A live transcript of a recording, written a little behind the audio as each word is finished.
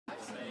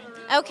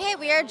Okay,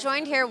 we are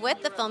joined here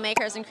with the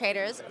filmmakers and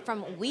creators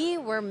from We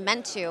Were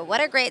Meant To.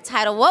 What a great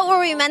title. What were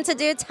we meant to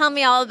do? Tell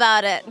me all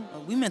about it.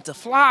 We meant to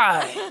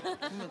fly.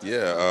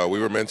 We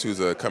Were Meant To is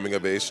a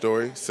coming-of-age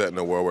story set in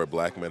a world where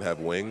black men have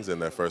wings and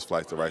their first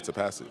flight to rites of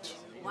passage.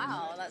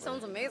 Wow, that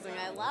sounds amazing.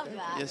 I love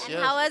that. Yes, and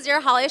yes. how was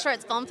your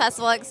HollyShorts Film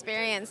Festival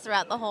experience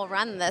throughout the whole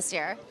run this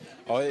year?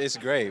 Oh, it's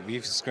great.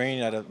 We've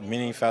screened at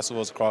many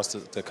festivals across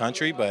the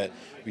country, but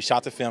we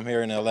shot the film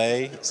here in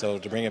LA, so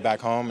to bring it back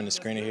home and to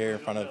screen it here in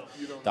front of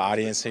the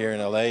audience here in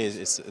LA,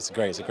 it's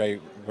great. It's a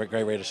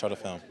great way to show the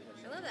film.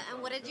 I love it.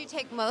 And what did you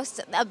take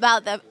most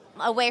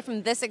away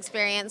from this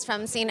experience,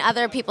 from seeing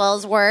other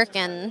people's work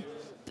and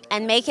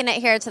making it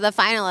here to the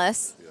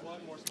finalists?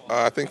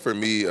 I think for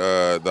me,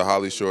 the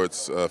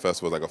HollyShorts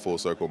Festival is like a full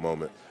circle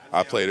moment.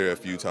 I played here a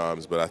few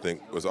times, but I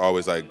think it was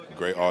always like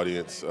great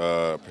audience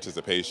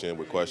participation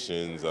with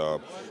questions,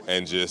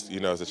 and just,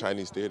 it's a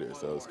Chinese theater,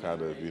 so it's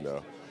kind of,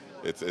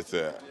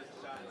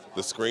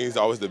 the screen's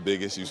always the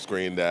biggest you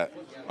screened at,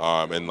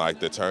 and like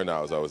the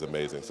turnout is always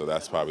amazing. So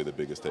that's probably the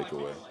biggest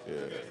takeaway. Yeah.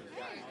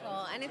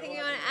 Cool. Anything you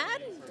want to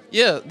add?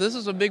 Yeah, this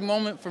is a big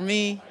moment for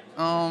me.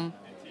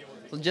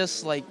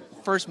 Just like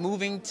first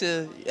moving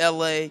to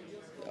LA.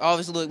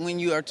 Obviously, look, when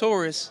you are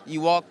tourists, you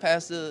walk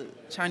past the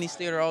Chinese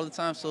theater all the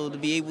time, so to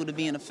be able to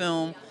be in a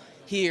film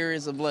here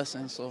is a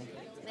blessing. So,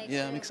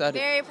 yeah, I'm excited.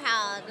 Very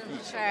proud,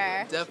 I'm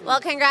sure. Definitely. Well,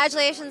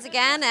 congratulations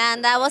again,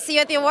 and we'll see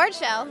you at the award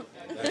show.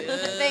 Yeah.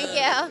 Thank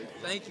you.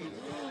 Thank you.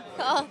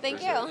 Cool,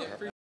 thank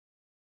you.